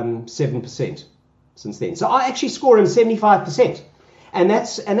up 7% since then. So I actually score him 75%. And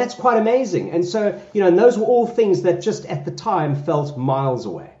that's quite amazing. And so, and those were all things that just at the time felt miles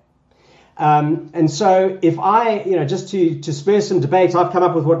away. And so if I, just to spur some debate, I've come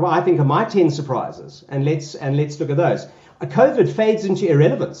up with what I think are my 10 surprises. And let's look at those. COVID fades into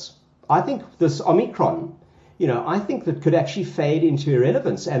irrelevance. I think this Omicron, I think that could actually fade into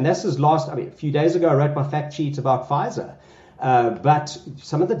irrelevance. And this is a few days ago, I wrote my fact sheet about Pfizer. But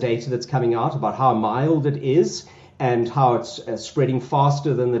some of the data that's coming out about how mild it is and how it's spreading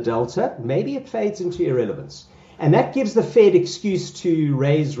faster than the Delta, maybe it fades into irrelevance. And that gives the Fed excuse to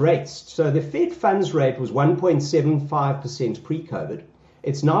raise rates. So the Fed funds rate was 1.75% pre-COVID.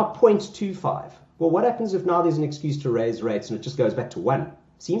 It's now 0.25. Well, what happens if now there's an excuse to raise rates and it just goes back to 1?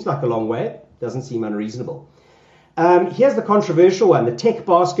 Seems like a long way. Doesn't seem unreasonable. Here's the controversial one. The tech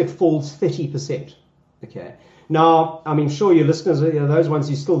basket falls 30%. Okay. Now, I'm sure your listeners, those ones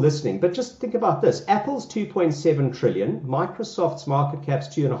who're still listening, but just think about this. Apple's 2.7 trillion, Microsoft's market cap's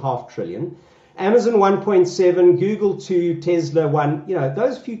 2.5 trillion, Amazon 1.7, Google 2, Tesla 1,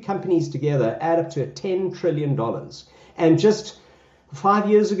 those few companies together add up to $10 trillion. And just 5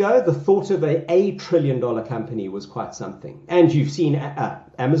 years ago, the thought of a $1 trillion company was quite something. And you've seen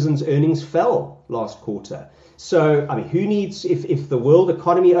Amazon's earnings fell last quarter. So, who needs, if the world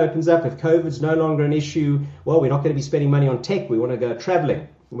economy opens up, if COVID's no longer an issue, well, we're not going to be spending money on tech. We want to go traveling.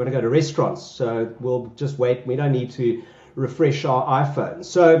 We want to go to restaurants. So we'll just wait. We don't need to refresh our iPhones.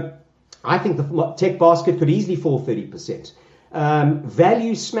 So I think the tech basket could easily fall 30%.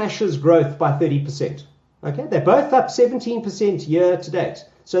 Value smashes growth by 30%. Okay, they're both up 17% year to date.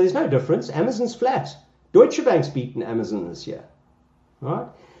 So there's no difference. Amazon's flat. Deutsche Bank's beaten Amazon this year. All right.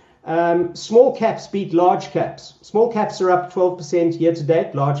 Small caps beat large caps. Small caps are up 12% year to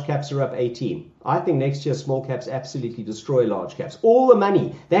date. Large caps are up 18%. I think next year small caps absolutely destroy large caps. All the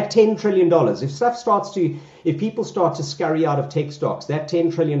money, that $10 trillion, if people start to scurry out of tech stocks, that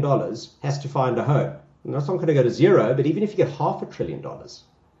 $10 trillion has to find a home. And that's not going to go to zero, but even if you get $500 billion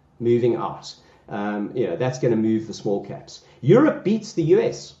moving out, that's going to move the small caps. Europe beats the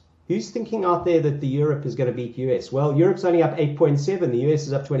US. Who's thinking out there that the Europe is going to beat US? Well, Europe's only up 8.7. The US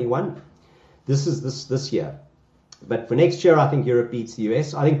is up 21. This is this year. But for next year, I think Europe beats the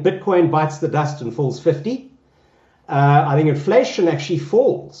US. I think Bitcoin bites the dust and falls 50. I think inflation actually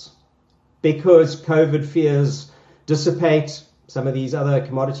falls because COVID fears dissipate. Some of these other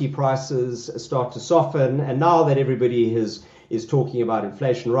commodity prices start to soften. And now that everybody is talking about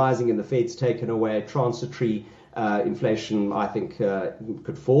inflation rising and the Fed's taken away transitory inflation, I think,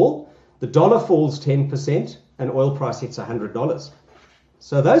 could fall. The dollar falls 10% and oil price hits $100.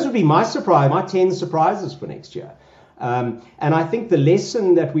 So those would be my 10 surprises for next year. And I think the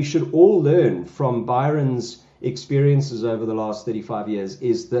lesson that we should all learn from Byron's experiences over the last 35 years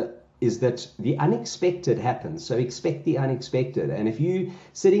is that the unexpected happens. So expect the unexpected. And if you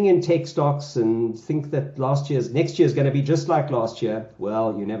sitting in tech stocks and think that next year is going to be just like last year,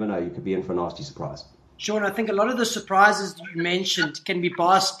 well, you never know. You could be in for a nasty surprise. Sean, I think a lot of the surprises you mentioned can be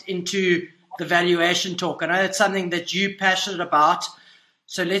passed into the valuation talk. I know that's something that you're passionate about,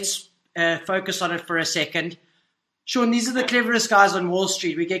 so let's focus on it for a second. Sean, these are the cleverest guys on Wall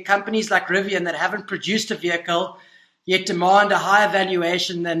Street. We get companies like Rivian that haven't produced a vehicle, yet demand a higher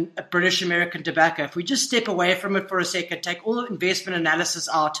valuation than a British American tobacco. If we just step away from it for a second, take all the investment analysis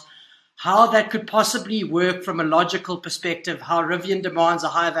out, how that could possibly work from a logical perspective, how Rivian demands a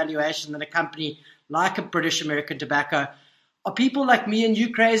higher valuation than a company like a British American Tobacco. Are people like me and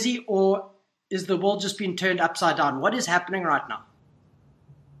you crazy, or is the world just being turned upside down? What is happening right now?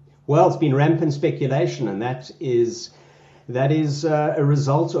 Well, it's been rampant speculation, and that is a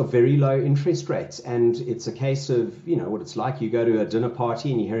result of very low interest rates. And it's a case of, what it's like. You go to a dinner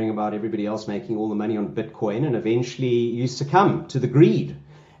party and you're hearing about everybody else making all the money on Bitcoin, and eventually you succumb to the greed.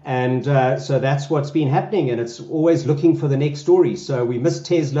 And so that's what's been happening, and it's always looking for the next story. So we missed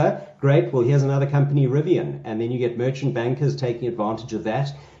Tesla. Great. Well, here's another company, Rivian. And then you get merchant bankers taking advantage of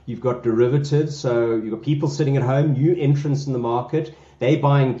that. You've got derivatives. So you've got people sitting at home, new entrants in the market. They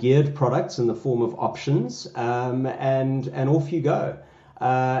buying geared products in the form of options, and off you go.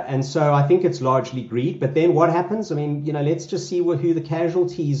 And so I think it's largely greed. But then what happens? I mean, let's just see who the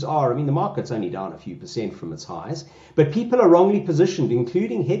casualties are. I mean, the market's only down a few percent from its highs, but people are wrongly positioned,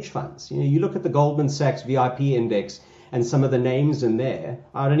 including hedge funds. You look at the Goldman Sachs VIP index and some of the names in there.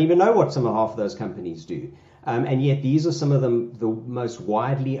 I don't even know what half of those companies do. And yet these are some of the most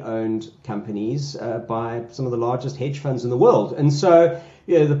widely owned companies by some of the largest hedge funds in the world. And so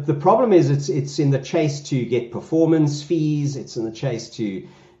the problem is it's in the chase to get performance fees. It's in the chase to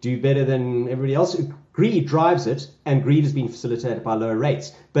do better than everybody else. Greed drives it, and greed has been facilitated by lower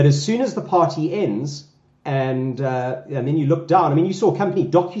rates. But as soon as the party ends, and then you look down, I mean, you saw a company,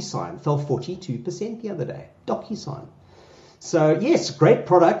 DocuSign, fell 42% the other day. DocuSign. So yes, great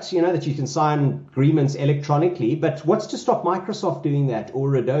product, that you can sign agreements electronically, but what's to stop Microsoft doing that,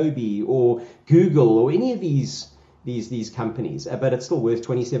 or Adobe, or Google, or any of these companies? But it's still worth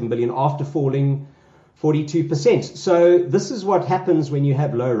 27 billion after falling 42%. So this is what happens when you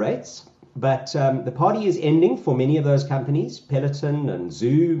have low rates. But the party is ending for many of those companies, Peloton and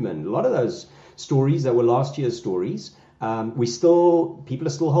Zoom, and a lot of those stories that were last year's stories. People are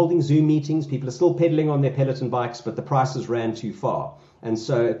still holding Zoom meetings. People are still pedaling on their Peloton bikes, but the prices ran too far. And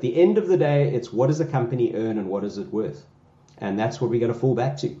so at the end of the day, it's what does a company earn and what is it worth? And that's what we're going to fall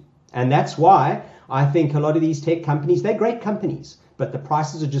back to. And that's why I think a lot of these tech companies, they're great companies, but the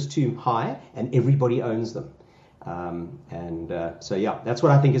prices are just too high and everybody owns them. So that's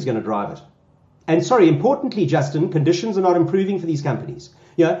what I think is going to drive it. And importantly, Justin, conditions are not improving for these companies.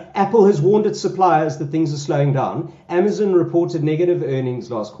 Apple has warned its suppliers that things are slowing down. Amazon reported negative earnings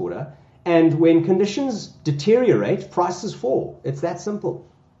last quarter. And when conditions deteriorate, prices fall. It's that simple.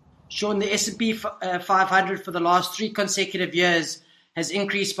 Sean, the S&P 500 for the last 3 consecutive years has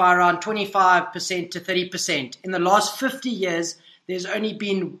increased by around 25% to 30%. In the last 50 years, there's only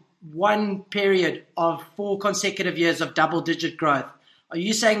been one period of 4 consecutive years of double-digit growth. Are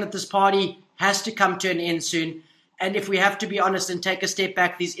you saying that this party has to come to an end soon? And if we have to be honest and take a step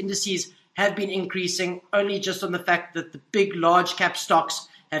back, these indices have been increasing only just on the fact that the big, large cap stocks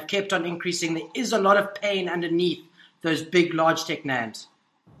have kept on increasing. There is a lot of pain underneath those big, large tech names.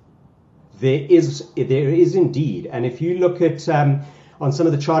 There is indeed. And if you look at on some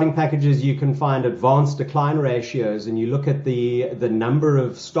of the charting packages, you can find advanced decline ratios, and you look at the number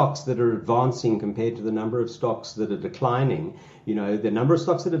of stocks that are advancing compared to the number of stocks that are declining. The number of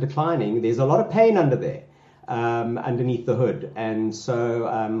stocks that are declining, there's a lot of pain under there. Underneath the hood. And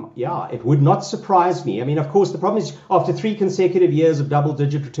so, it would not surprise me. I mean, of course, the problem is after 3 consecutive years of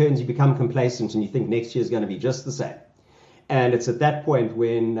double-digit returns, you become complacent and you think next year is going to be just the same. And it's at that point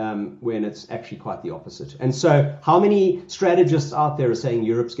when it's actually quite the opposite. And so how many strategists out there are saying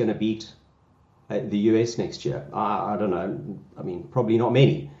Europe's going to beat the US next year? I don't know. I mean, probably not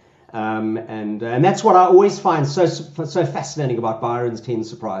many. And that's what I always find so fascinating about Byron's 10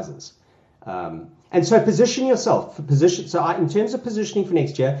 surprises. And so position yourself. In terms of positioning for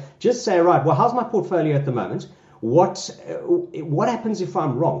next year, just say, right, well, how's my portfolio at the moment? What happens if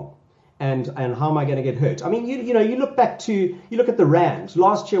I'm wrong? And how am I going to get hurt? I mean, you look at the Rand.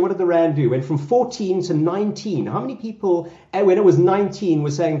 Last year, what did the Rand do? Went from 14 to 19. How many people, when it was 19,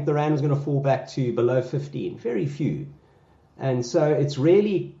 were saying that the Rand was going to fall back to below 15? Very few. And so it's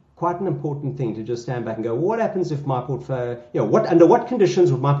really quite an important thing to just stand back and go, what happens if my portfolio, under what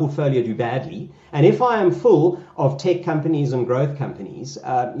conditions would my portfolio do badly? And if I am full of tech companies and growth companies,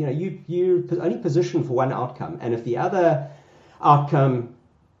 you're only positioned for one outcome. And if the other outcome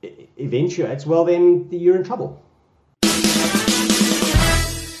eventuates, well, then you're in trouble.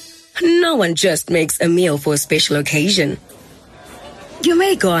 No one just makes a meal for a special occasion. You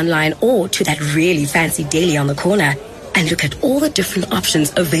may go online or to that really fancy deli on the corner and look at all the different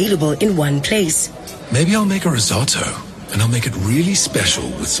options available in one place. Maybe I'll make a risotto, and I'll make it really special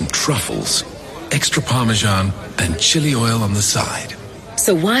with some truffles, extra Parmesan, and chili oil on the side.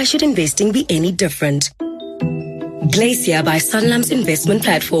 So why should investing be any different? Glacier by Sanlam's investment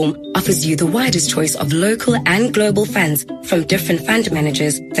platform offers you the widest choice of local and global funds from different fund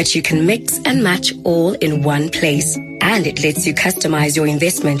managers that you can mix and match all in one place. And it lets you customize your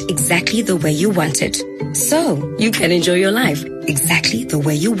investment exactly the way you want it. So you can enjoy your life exactly the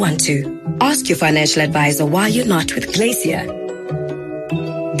way you want to. Ask your financial advisor why you're not with Glacier.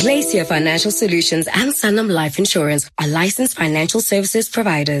 Glacier Financial Solutions and Sanlam Life Insurance are licensed financial services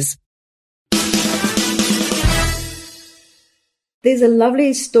providers. There's a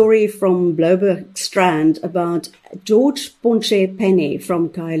lovely story from Bloberg Strand about George Ponche Penny from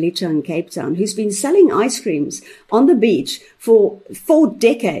Khayelitsha in Cape Town, who's been selling ice creams on the beach for 4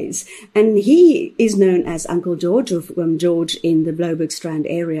 decades. And he is known as Uncle George, or George, in the Bloberg Strand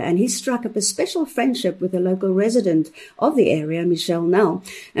area. And he struck up a special friendship with a local resident of the area, Michelle Nel.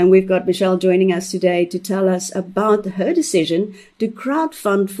 And we've got Michelle joining us today to tell us about her decision to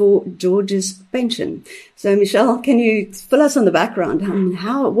crowdfund for George's pension. So, Michelle, can you fill us on the background?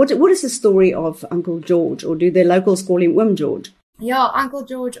 What is the story of Uncle George, or do the locals call him George? Yeah, Uncle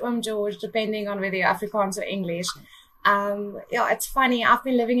George, George, depending on whether you're Afrikaans or English. Yeah, it's funny. I've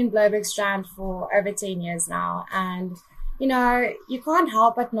been living in Bloberg Strand for over 10 years now, and you know, you can't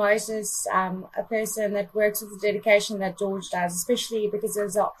help but notice a person that works with the dedication that George does, especially because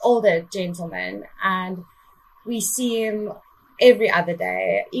he's an older gentleman, and we see him every other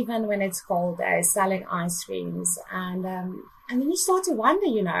day, even when it's cold days, selling ice creams. And then you start to wonder,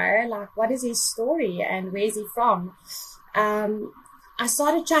 you know, like, what is his story and where's he from? I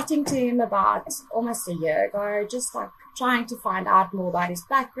started chatting to him about almost a year ago, just like trying to find out more about his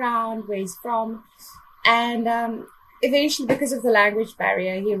background, where he's from. And eventually, because of the language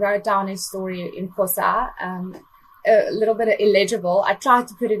barrier, he wrote down his story in Xhosa, a little bit illegible. I tried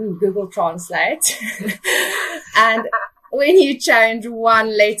to put it in Google Translate. And when you change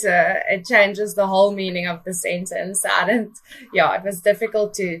one letter, it changes the whole meaning of the sentence. It was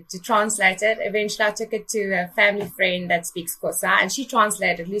difficult to translate it. Eventually, I took it to a family friend that speaks Xhosa,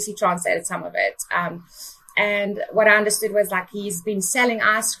 and Lucy translated some of it. And what I understood was, like, he's been selling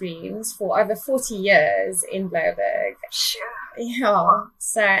ice creams for over 40 years in Bloberg. Sure. Yeah.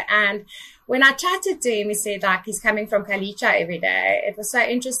 So, and when I chatted to him, he said, like, he's coming from Khayelitsha every day. It was so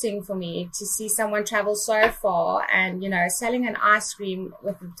interesting for me to see someone travel so far and, you know, selling an ice cream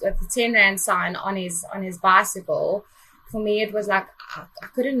with the 10 Rand sign on his bicycle. For me, it was like, I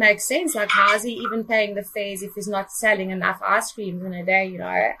couldn't make sense. Like, how is he even paying the fares if he's not selling enough ice creams in a day, you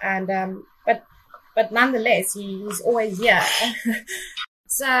know? And, but nonetheless, he's always here.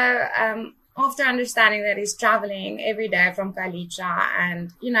 So, after understanding that he's traveling every day from Khayelitsha and,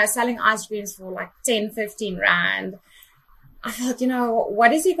 you know, selling ice creams for like 10, 15 Rand, I thought, you know,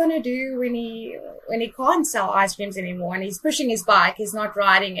 what is he going to do when he can't sell ice creams anymore and he's pushing his bike, he's not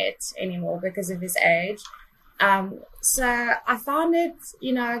riding it anymore because of his age. So I found it,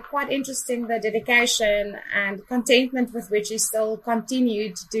 you know, quite interesting, the dedication and contentment with which he still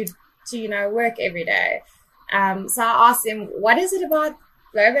continued to you know, work every day. So I asked him, what is it about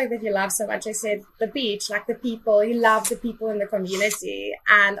Bloberg that you love so much? I said, the beach, like the people. He loved the people in the community.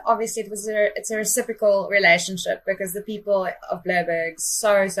 And obviously it's a reciprocal relationship because the people of Bloberg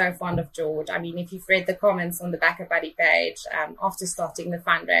so fond of George. I mean, if you've read the comments on the Backer Buddy page, after starting the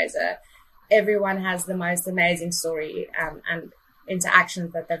fundraiser, everyone has the most amazing story, and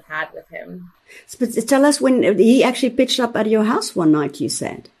interactions that they've had with him. But tell us, when he actually pitched up at your house one night, you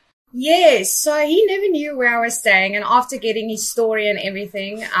said. Yes, so he never knew where I was staying, and after getting his story and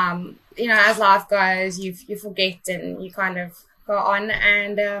everything, you know, as life goes, you forget and you kind of go on,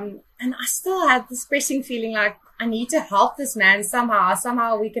 and I still had this pressing feeling like I need to help this man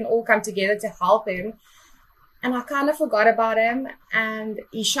somehow we can all come together to help him, and I kind of forgot about him, and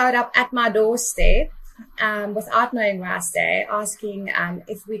he showed up at my doorstep without knowing where I stay, asking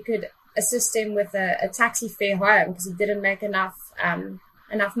if we could assist him with a taxi fare home because he didn't make enough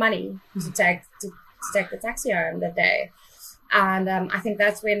money to take the taxi home that day. And I think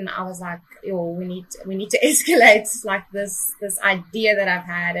that's when I was like, we need to escalate like this idea that I've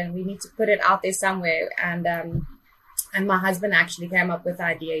had, and we need to put it out there somewhere. And my husband actually came up with the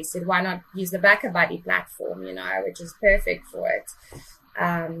idea. He said, why not use the Backer Buddy platform, you know, which is perfect for it.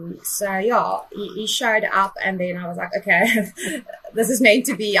 So yeah, he showed up, and then I was like, okay, this is meant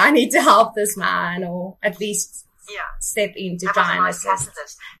to be. I need to help this man, or at least step in to try and assist.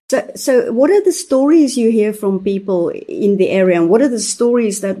 So what are the stories you hear from people in the area, and what are the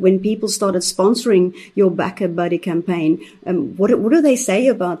stories that when people started sponsoring your Backer Buddy campaign, what do they say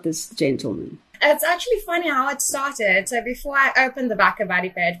about this gentleman? It's actually funny how it started. So before I opened the Backer Buddy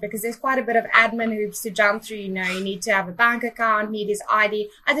page, because there's quite a bit of admin hoops to jump through, you know, you need to have a bank account, need his ID.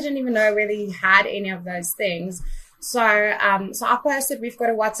 I didn't even know whether he had any of those things. So I posted, we've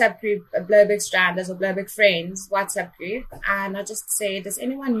got a WhatsApp group, a Bloberg Stranders or Bloberg Friends WhatsApp group. And I just said, does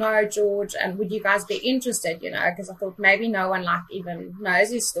anyone know George? And would you guys be interested, because I thought maybe no one even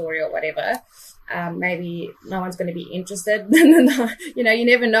knows his story or whatever. Maybe no one's going to be interested. You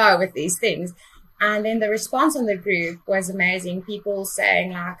never know with these things. And then the response on the group was amazing. People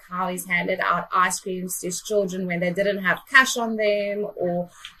saying how he's handed out ice creams to his children when they didn't have cash on them. Or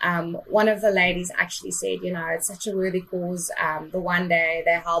one of the ladies actually said, it's such a worthy cause. The one day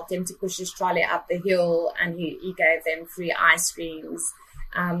they helped him to push his trolley up the hill and he gave them free ice creams.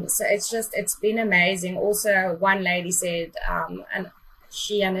 So it's been amazing. Also, one lady said, and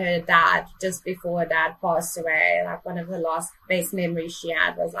she and her dad, just before her dad passed away, one of the last best memories she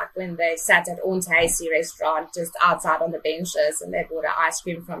had was when they sat at Ons Hazy restaurant just outside on the benches and they bought an ice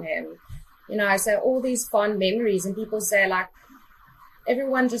cream from him. So all these fond memories, and people say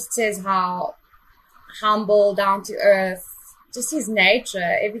everyone just says how humble, down to earth, just his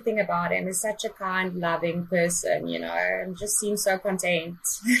nature, everything about him is such a kind, loving person, and just seems so content.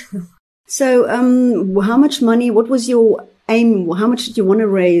 So, how much money, what was your aim? How much did you want to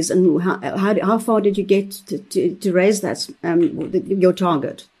raise, and how far did you get to raise that, your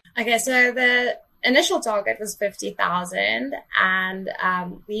target? Okay, so the initial target was 50,000, and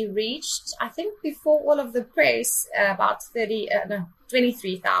we reached, I think before all of the press, about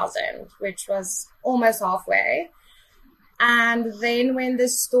 23,000, which was almost halfway. And then when the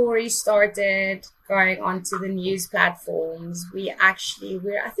story started going onto the news platforms, we're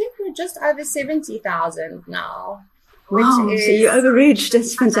just over 70,000 now. Wow, so you overreached.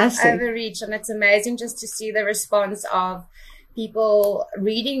 That's fantastic. Overreached, and it's amazing just to see the response of people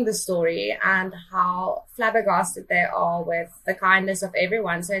reading the story and how flabbergasted they are with the kindness of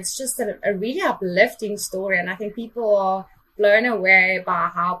everyone. So it's just a really uplifting story, and I think people are blown away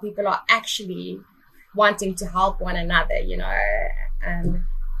by how people are actually wanting to help one another, and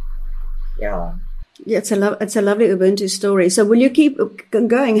yeah. Yeah, it's a lovely Ubuntu story. So will you keep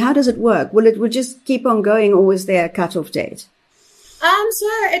going? How does it work? Will it just keep on going, or is there a cutoff date? So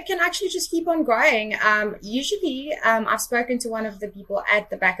it can actually just keep on growing. Usually, I've spoken to one of the people at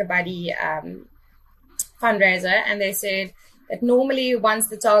the Backer Buddy fundraiser, and they said that normally once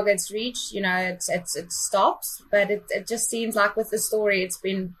the target's reached, it stops. But it just seems like with the story, it's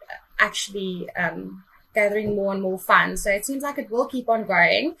been actually gathering more and more funds. So it seems like it will keep on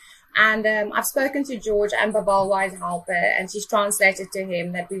growing. And I've spoken to George and Babalwa, his helper, and she's translated to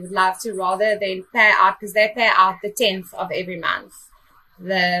him that we would love to, rather than pay out, because they pay out the 10th of every month,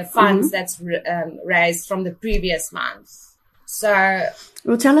 the funds that's raised from the previous month. So,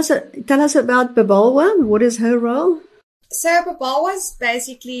 well, tell us about Babalwa. What is her role? So Babalwa's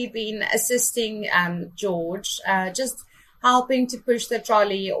basically been assisting George, just helping to push the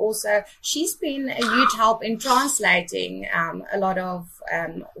trolley. Also, she's been a huge help in translating a lot of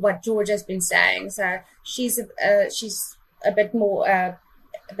what George has been saying. So she's a bit more a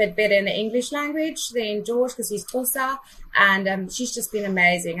bit better in the English language than George, because he's Xhosa, and she's just been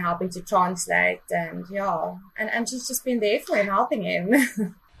amazing helping to translate, and and she's just been there for him, helping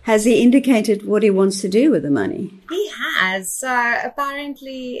him. Has he indicated what he wants to do with the money? He has. So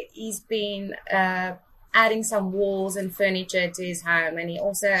apparently he's been adding some walls and furniture to his home, and he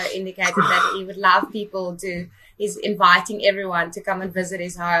also indicated that he would love people to. He's inviting everyone to come and visit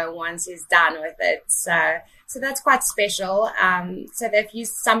his home once he's done with it. So that's quite special. So they've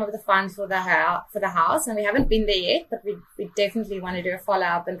used some of the funds for the house, and we haven't been there yet, but we definitely want to do a follow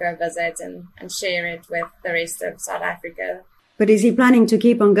up and go visit and share it with the rest of South Africa. But is he planning to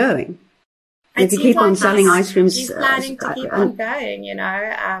keep on going? If you keep on selling ice creams, he's planning to keep on going.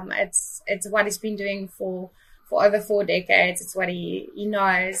 It's what he's been doing for over 4 decades. It's what he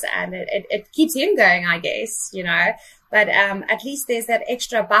knows, and it keeps him going, I guess. But at least there's that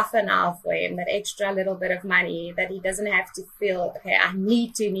extra buffer now for him, that extra little bit of money that he doesn't have to feel, okay, I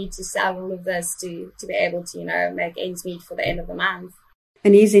need to sell all of this to be able to make ends meet for the end of the month.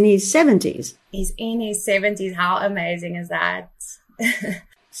 And he's in his 70s. He's in his 70s. How amazing is that?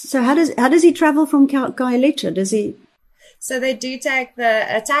 So how does he travel from Khayelitsha? Does he? So they do take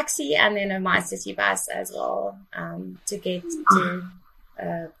a taxi and then a My City bus as well to get to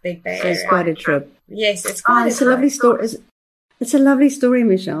Big Bay. So it's quite a trip. Yes, it's quite. It's a lovely story. It's a lovely story,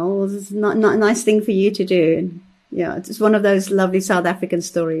 Michelle. It's not a nice thing for you to do. Yeah, it's one of those lovely South African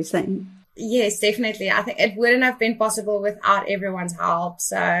stories. Yes, definitely. I think it wouldn't have been possible without everyone's help.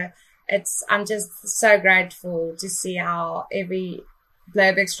 So I'm just so grateful to see how every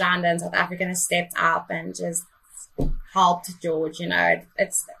Bloberg Strander in South Africa has stepped up and just helped George.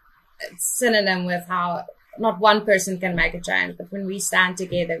 It's synonym with how not one person can make a change, but when we stand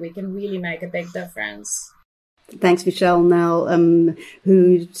together, we can really make a big difference. Thanks, Michelle Nel,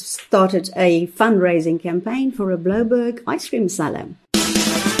 who started a fundraising campaign for a Bloberg ice cream seller.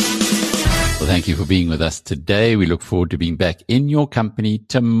 Well, thank you for being with us today. We look forward to being back in your company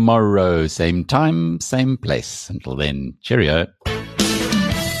tomorrow. Same time, same place. Until then, cheerio.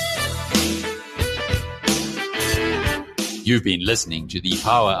 You've been listening to the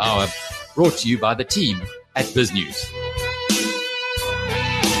Power Hour, brought to you by the team at BizNews.